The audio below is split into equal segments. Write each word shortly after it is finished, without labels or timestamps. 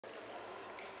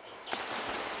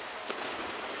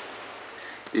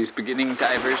These beginning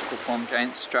divers perform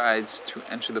giant strides to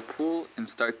enter the pool and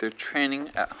start their training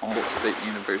at Humboldt State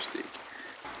University.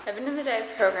 I've been in the dive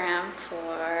program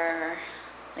for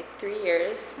like 3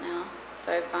 years now,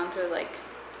 so I've gone through like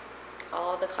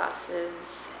all the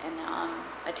classes, and now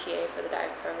I'm a TA for the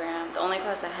dive program. The only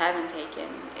class I haven't taken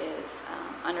is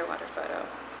underwater photo.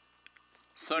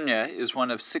 Sonia is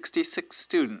one of 66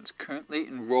 students currently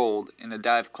enrolled in a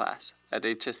dive class at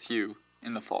HSU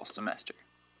in the fall semester.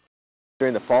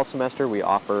 During the fall semester, we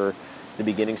offer the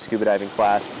beginning scuba diving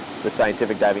class, the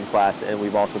scientific diving class, and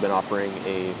we've also been offering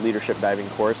a leadership diving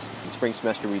course. In the spring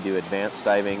semester, we do advanced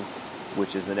diving,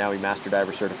 which is the NAUI Master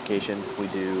Diver certification. We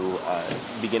do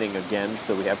beginning again,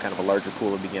 so we have kind of a larger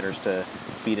pool of beginners to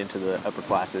feed into the upper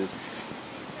classes.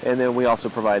 And then we also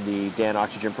provide the DAN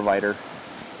oxygen provider,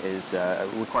 is a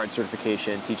required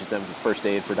certification, teaches them first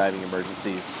aid for diving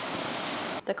emergencies.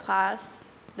 The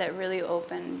class that really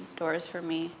opened doors for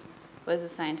me was a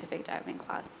scientific diving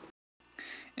class.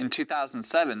 In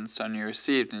 2007, Sonia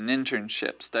received an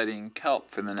internship studying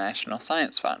kelp for the National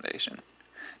Science Foundation.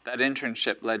 That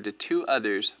internship led to 2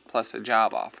 others, plus a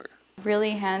job offer.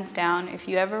 Really, hands down, if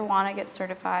you ever want to get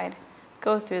certified,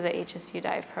 go through the HSU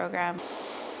dive program.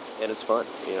 And it's fun.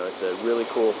 You know, it's a really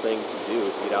cool thing to do,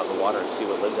 to get out in the water and see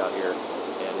what lives out here.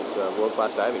 And it's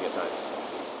world-class diving at times.